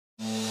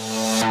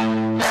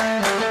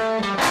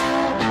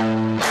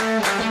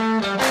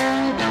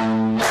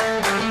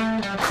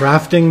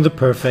Crafting the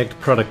perfect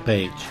product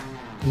page.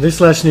 In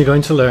this lesson you're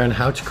going to learn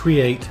how to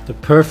create the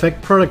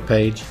perfect product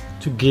page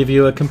to give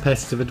you a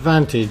competitive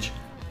advantage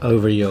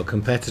over your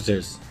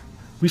competitors.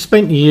 We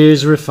spent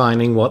years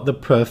refining what the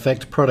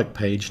perfect product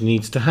page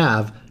needs to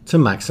have to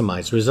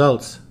maximize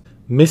results.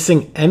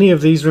 Missing any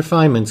of these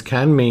refinements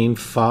can mean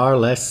far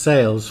less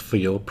sales for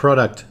your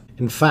product.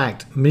 In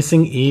fact,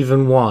 missing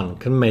even one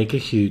can make a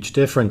huge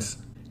difference.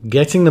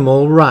 Getting them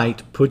all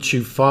right puts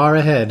you far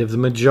ahead of the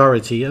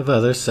majority of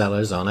other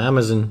sellers on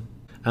Amazon.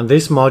 And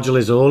this module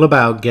is all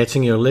about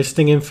getting your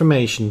listing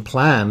information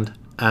planned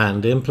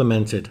and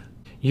implemented.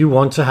 You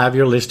want to have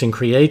your listing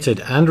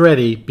created and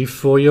ready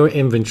before your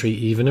inventory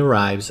even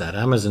arrives at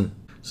Amazon.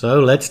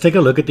 So let's take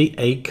a look at the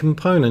 8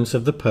 components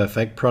of the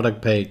perfect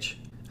product page.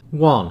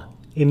 1.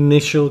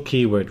 Initial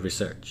keyword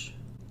research.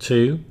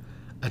 2.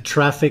 A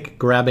traffic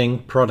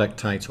grabbing product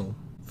title.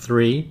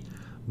 3.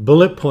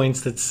 Bullet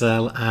points that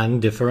sell and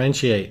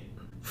differentiate.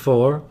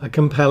 4. A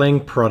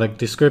compelling product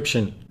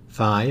description.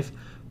 5.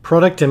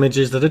 Product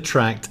images that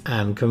attract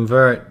and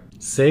convert.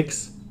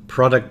 6.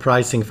 Product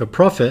pricing for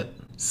profit.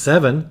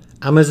 7.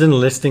 Amazon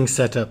listing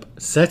setup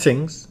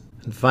settings.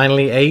 And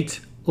finally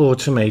 8.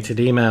 Automated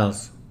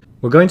emails.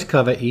 We're going to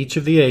cover each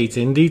of the 8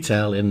 in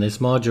detail in this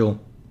module.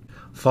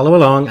 Follow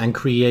along and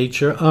create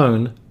your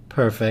own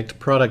perfect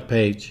product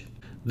page.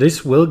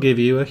 This will give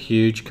you a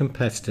huge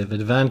competitive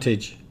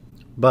advantage.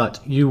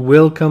 But you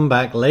will come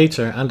back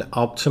later and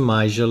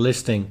optimize your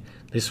listing.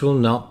 This will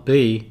not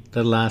be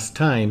the last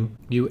time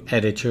you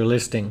edit your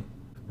listing.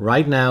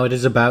 Right now it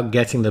is about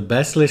getting the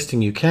best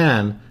listing you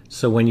can,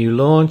 so when you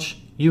launch,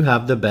 you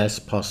have the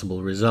best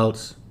possible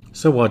results.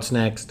 So what's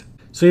next?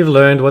 So you've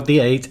learned what the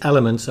 8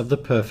 elements of the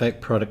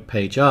perfect product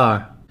page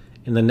are.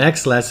 In the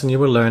next lesson you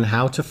will learn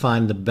how to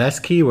find the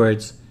best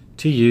keywords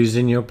to use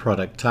in your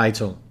product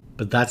title.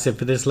 But that's it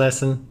for this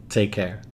lesson. Take care.